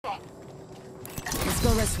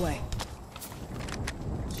Let's go this way.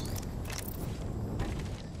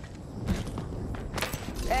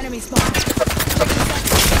 Enemy spotted.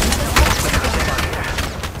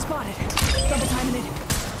 Spotted. Double timing it.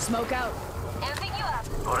 Smoke out. Amping you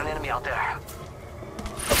up. Got an enemy out there.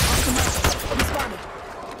 Awesome. Enemy spotted.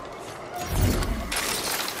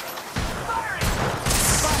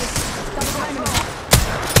 Spotted. Double timing it.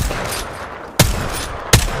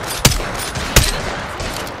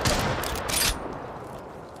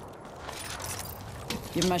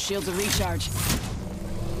 Give my shields a recharge.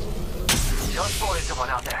 Just spotted someone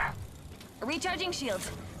out there. Recharging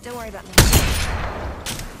shields. Don't worry about me.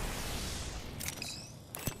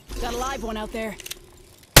 Got a live one out there.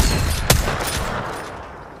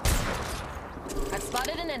 I've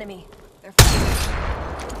spotted an enemy. They're fighting.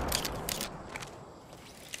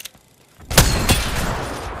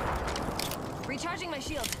 Recharging my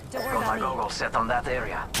shield. Don't worry Got my about me. goggles set on that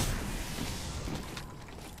area.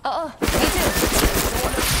 Me too.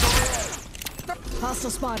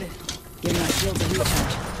 Hostile spotted. Give my shields a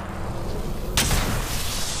recharge.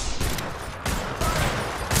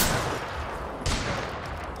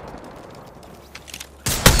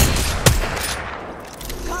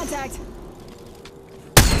 Contact!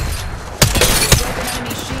 Broken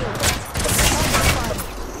enemy shield.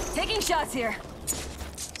 Taking shots here.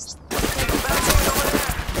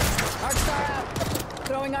 Arc star out.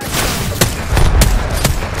 Throwing arc star.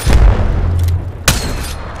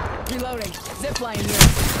 Reloading. Zipline here.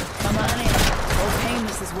 Come on in. Old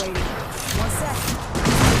Painless is waiting. 1 sec.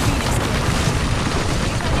 Phoenix kid.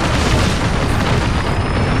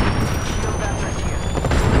 Shield battery here.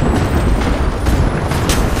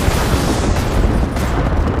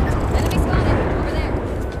 Enemy spotted. Over there.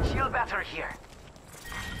 Shield battery here.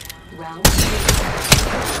 Round 2.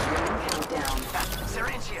 Countdown.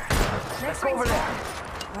 Syringe here. Let's Next go over ring's there.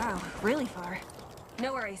 far. Wow, really far.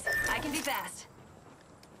 No worries. I can be fast.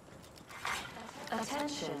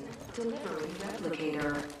 Attention. Delivering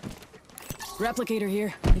replicator. Replicator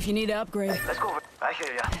here. If you need to upgrade. Let's go over. I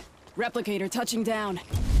hear ya. Replicator touching down.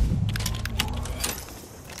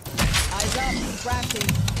 Eyes up. Crafting.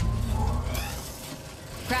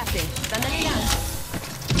 Crafting. Sandali lang.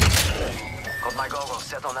 Got my goggles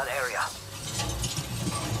set on that area.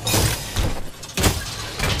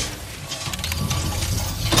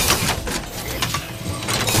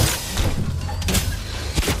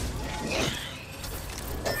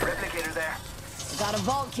 Replicator there. Got a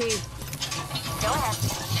vault key. Go ahead.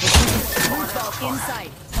 Loot vault in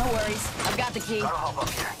sight. No worries. I've got the key. Gotta hop up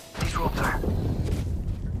here. These ropes are.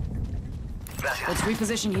 Gracias. Let's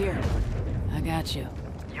reposition here. I got you.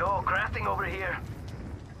 Yo, crafting over here.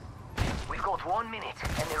 We've got 1 minute,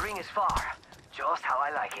 and the ring is far. Just how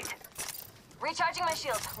I like it. Recharging my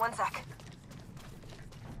shield. 1 sec.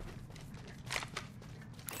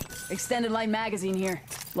 Extended light magazine here.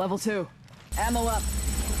 Level 2. Ammo up.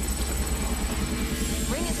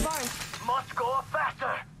 Ring is far. Must go up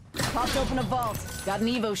faster. Popped open a vault. Got an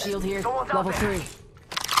Evo shield here. Someone's out Level there. 3.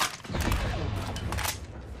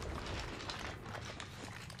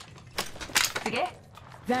 Sige?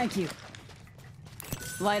 Thank you.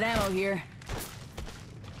 Light ammo here.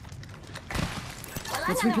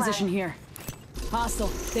 Let's reposition here. Hostile.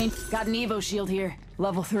 Got an Evo shield here.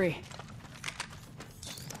 Level 3.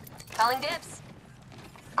 Calling dibs.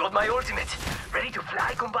 Got my ultimate. Ready to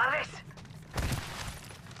fly, compadres?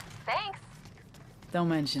 Thanks. Don't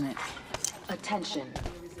mention it. Attention.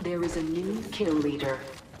 There is a new kill leader.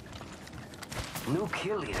 New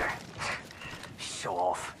kill leader. Show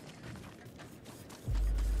off.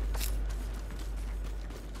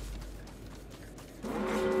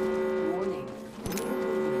 Warning.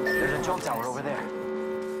 There's a jump tower over there.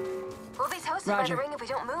 We'll be toasted by Roger. the ring if we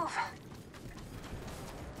don't move.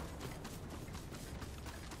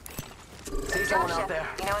 See someone out Dropship. there.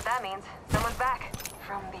 You know what that means. Someone's back.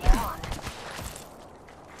 From beyond.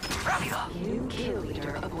 Rápido. New kill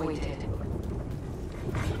leader appointed.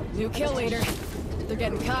 New kill leader. They're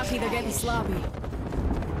getting cocky, they're getting sloppy.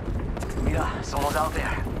 Mira, someone's out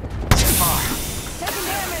there. They're far. Taking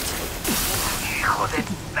damage! Hijo de...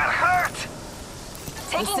 That hurt!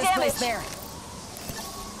 Taking This damage. place there.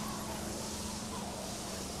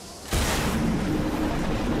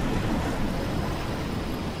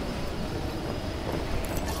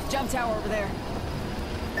 Jump tower over there.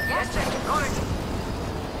 Yes, Check. Got it.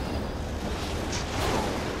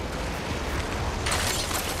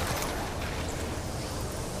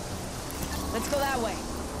 Let's go that way.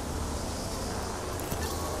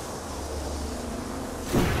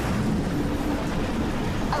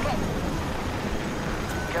 Okay.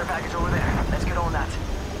 Care package over there. Let's get on that.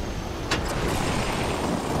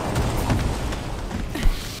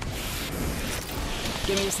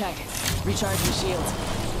 Give me a sec. Recharging shields.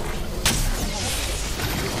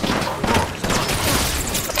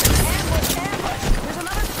 Ambush! Ambush! There's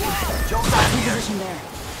another squad! Jump down In here. position there.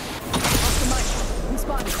 Lost the mic. I'm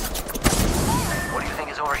spotted. What do you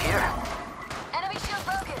think is over here? Enemy shield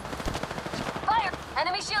broken! Fire!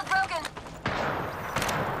 Enemy shield broken!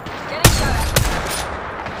 Getting shot at.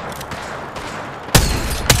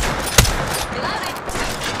 Reloading!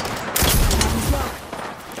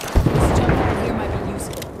 This jump pad here might be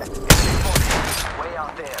useful. Way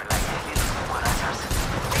out there, like this one answers.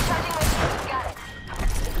 Recharging my shield. Got it.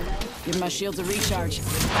 Give my shields a recharge.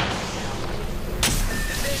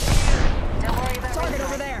 Don't worry about Target me.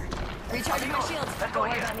 over there. Recharging my shield. Let's Don't go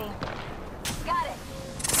worry here. about me. Got it.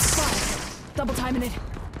 Spotted. Double timing it.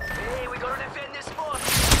 Hey, we gotta defend this spot.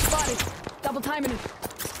 Spotted. Double timing it.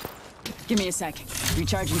 Give me a sec.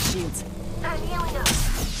 Recharging shields. I'm healing up.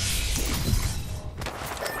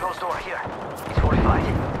 Close door here. It's fortified.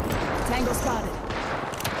 Tango spotted.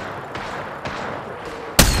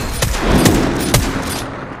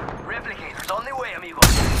 Replicators on the way, amigo.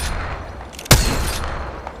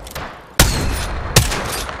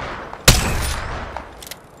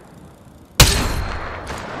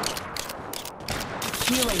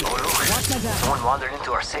 Healing. Oh, look. Watch my back. Someone wandered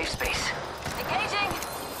into our safe space. Engaging.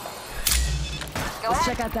 Go Let's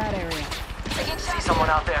ahead. check out that area. Taking See shots. someone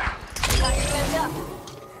out there. Got your hands up.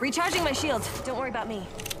 Recharging my shield. Don't worry about me.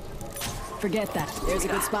 Forget that. There's a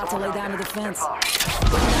good spot to lay down a defense. Far.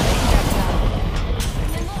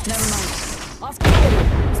 Never mind. Oscar,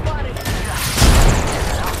 I'm spotted.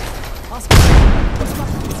 Oscar, let's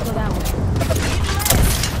go that way.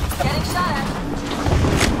 Getting shot at.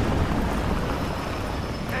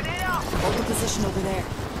 Hold the position over there.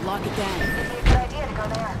 Lock it down. It'd be a good idea to go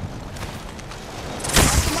there.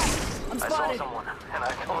 I'm I saw spotted. someone, and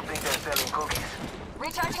I don't think they're selling cookies.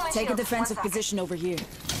 Recharging my Take a shield. defensive 1 sec. position over here.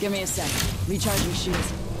 Give me a sec. Recharging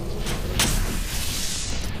shields.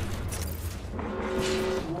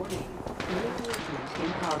 Warning. Engagement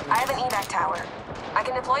in progress. I have an evac tower. I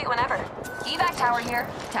can deploy it whenever. Evac tower here.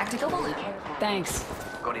 Tactical balloon. Thanks.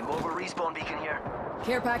 Got a mobile respawn beacon here.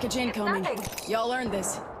 Care package incoming. nothing. Y'all earned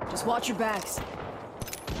this. Just watch your backs.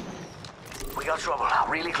 We got trouble.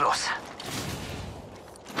 Really close.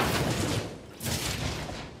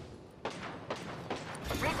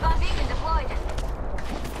 Respawn beacon deployed.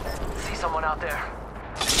 See someone out there.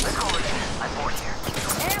 Let's go over there. I'm bored here.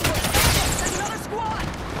 Ambush! There's another squad!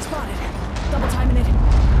 Spotted. Double timing it.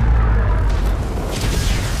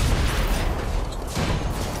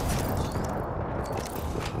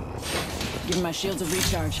 Give my shields a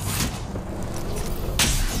recharge.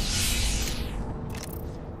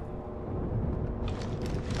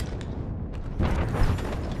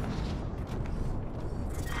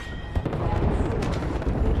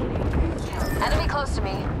 Enemy close to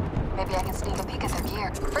me. Maybe I can sneak a peek at their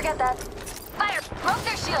gear. Forget that. Fire! Broke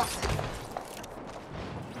their shields!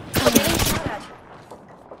 Getting shot at.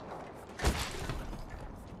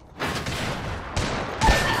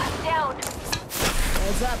 Down.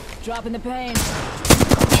 Heads up. Dropping the pain.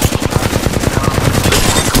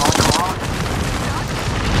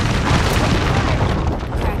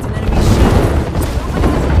 Cracked an enemy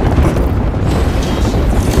shield.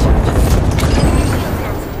 Enemy shield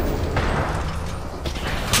hit.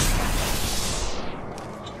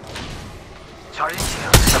 Charging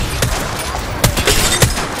shield.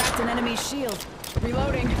 Cracked an enemy shield.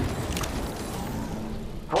 Reloading.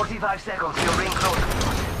 45 seconds till ring close.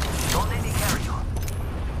 Don't let me carry you.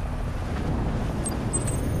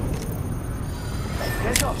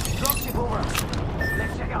 Heads up. Dropship over.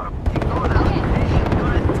 Let's check out. Ignore that. Hey,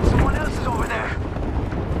 good. Someone else is over there.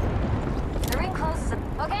 The ring closes.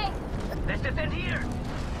 Okay. Let's defend here.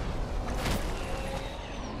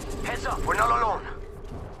 Heads up. We're not alone.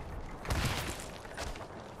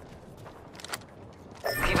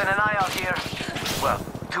 Keeping an eye out here. Well,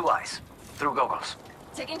 2 eyes. Through goggles.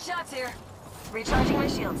 Taking shots here. Recharging my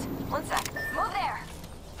shields. 1 sec. Move there.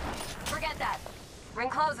 Forget that. Ring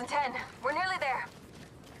close in 10. We're nearly there.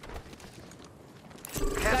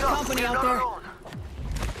 Heads Got up. company We're out not there. alone.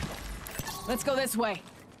 Let's go this way.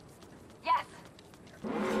 Yes.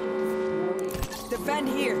 Defend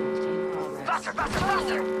here. Faster, faster,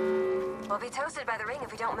 faster. We'll be toasted by the ring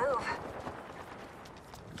if we don't move.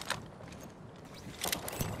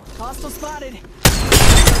 Hostile spotted.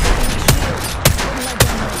 Wouldn't let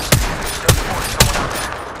them reach.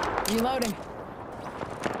 Reloading.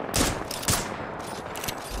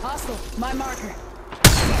 Hostile. My marker.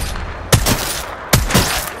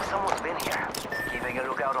 Someone's been here. Keeping a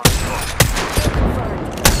lookout on the floor. Confirmed.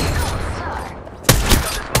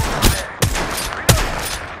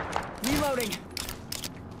 Reloading.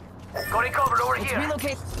 Got it covered over Let's here.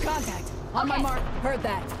 relocate. Contact. On my Okay. mark. Heard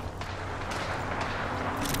that.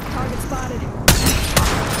 Target spotted.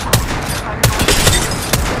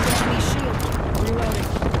 Enemy shield. Reloading.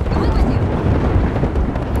 Going with you.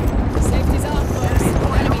 Safety's off, folks.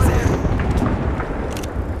 Enemies there.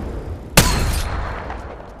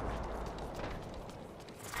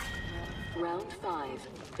 Round 5.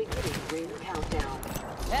 Beginning ring countdown.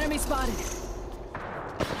 Enemy spotted.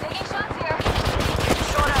 Taking shots here.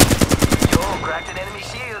 Shot at. Yo, cracked an enemy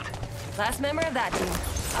shield. Last member of that team.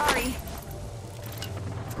 Sorry.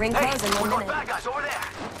 Ring Hey, close in we 1 got minute. bad guys over there.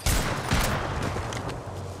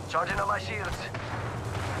 Charging on my shields.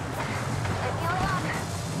 I'm healing up.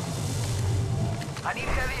 I need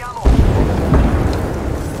heavy ammo.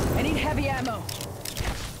 I need heavy ammo.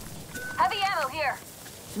 Heavy ammo here.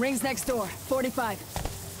 Rings next door. 45.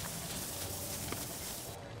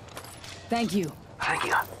 Thank you. Thank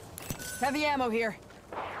you. Heavy ammo here.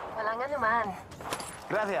 Walang anuman.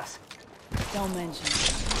 Gracias. Don't mention.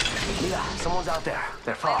 Mira, someone's out there.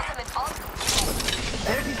 They're far. Last time it's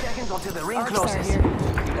 30 seconds until the ring Arc closes. star here. You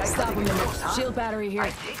like Stop something him. close, huh? Shield battery here.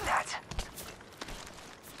 I dig that.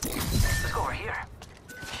 Let's go over here.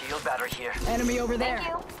 Shield battery here. Enemy over there. Thank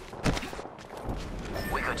you.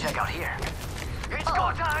 We could check out here. It's Oh,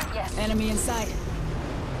 go time! Yes. Enemy in sight.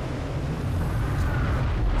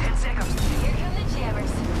 10 seconds. Here come the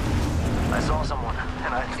jammers. I saw someone,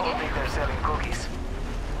 and I don't think they're selling cookies.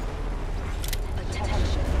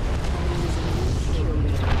 Attention. There is a new kill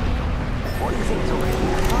leader. What do you think is over here?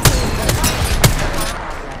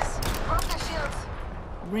 Progress. Broke their shields.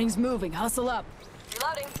 Rings moving. Hustle up.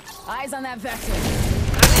 Reloading. Eyes on that vector.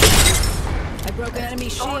 I broke an enemy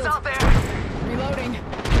Someone's shield. out there! Reloading.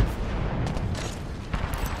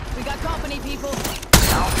 We got company, people. Already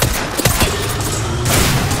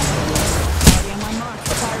on my mark.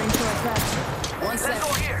 Firing towards that. One Let's sec.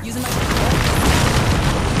 go here. Using my...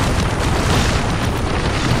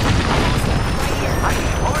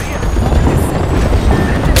 Over here!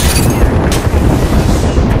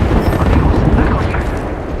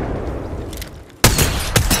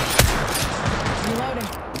 Reloading.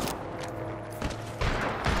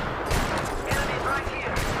 Enemies right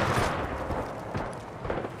here!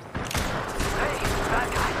 Hey, bad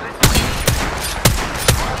guys, let's do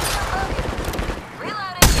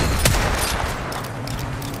Reloading.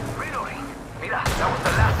 Reloading. Mira, that was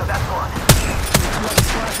the last of that squad. Another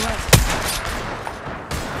squad left.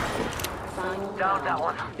 Final Down that round.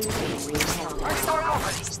 one. Beginning ring countdown. Store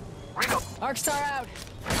open. Reload. Arc star out.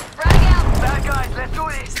 Frag out. Bad guys, let's do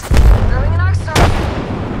this. Throwing an arc star.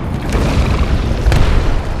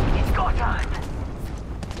 It's go time.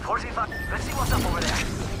 45. Let's see what's up over there.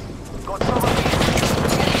 Got someone here.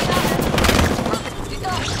 Getting shot at. You go.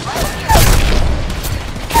 Right here.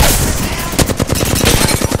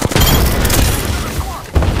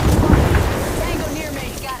 Tango near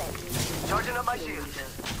me. Got it. Charging up my shields.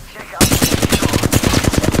 Check out.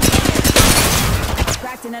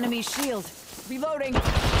 Cracked an enemy shield. Reloading.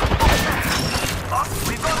 Oh,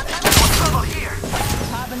 we've got trouble here.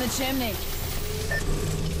 Top in the chimney.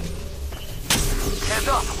 Heads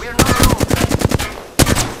up, we're not alone.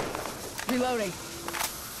 Reloading.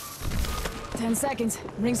 10 seconds.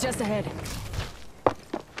 Rings just ahead.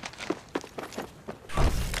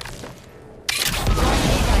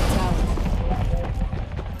 AVAC tower.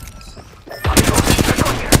 Let's go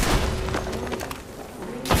here.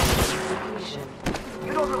 Location.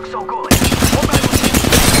 You don't look so good.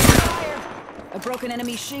 Fire! I broke an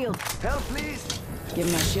enemy shield. Help, please.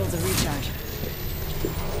 Give my shields a recharge.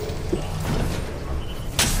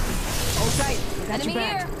 Hold tight. Got Enemy your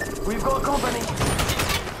back. here. We've got company.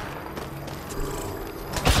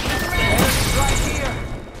 Right here.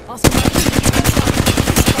 Also,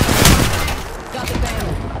 got the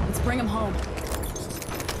bandit. Let's bring him home.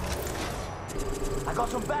 I got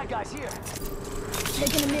some bad guys here.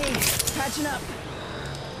 Taking a knee. Patching up.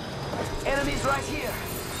 Enemies right here.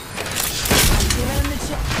 Give him the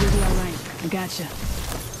chip. You'll be alright. I gotcha.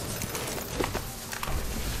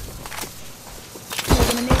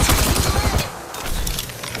 Taking a knee.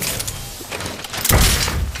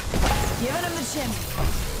 Giving him the chimney.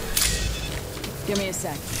 Give me a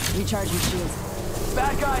sec. Recharging shields.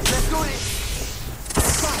 Bad guys, let's do this.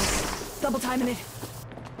 Fine. Double timing it.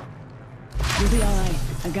 You'll be alright.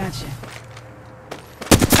 I gotcha.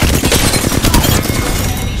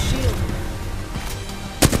 Enemy shield.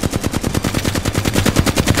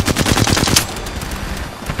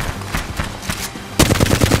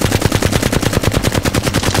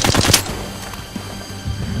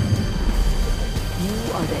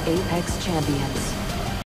 You are the Apex champions.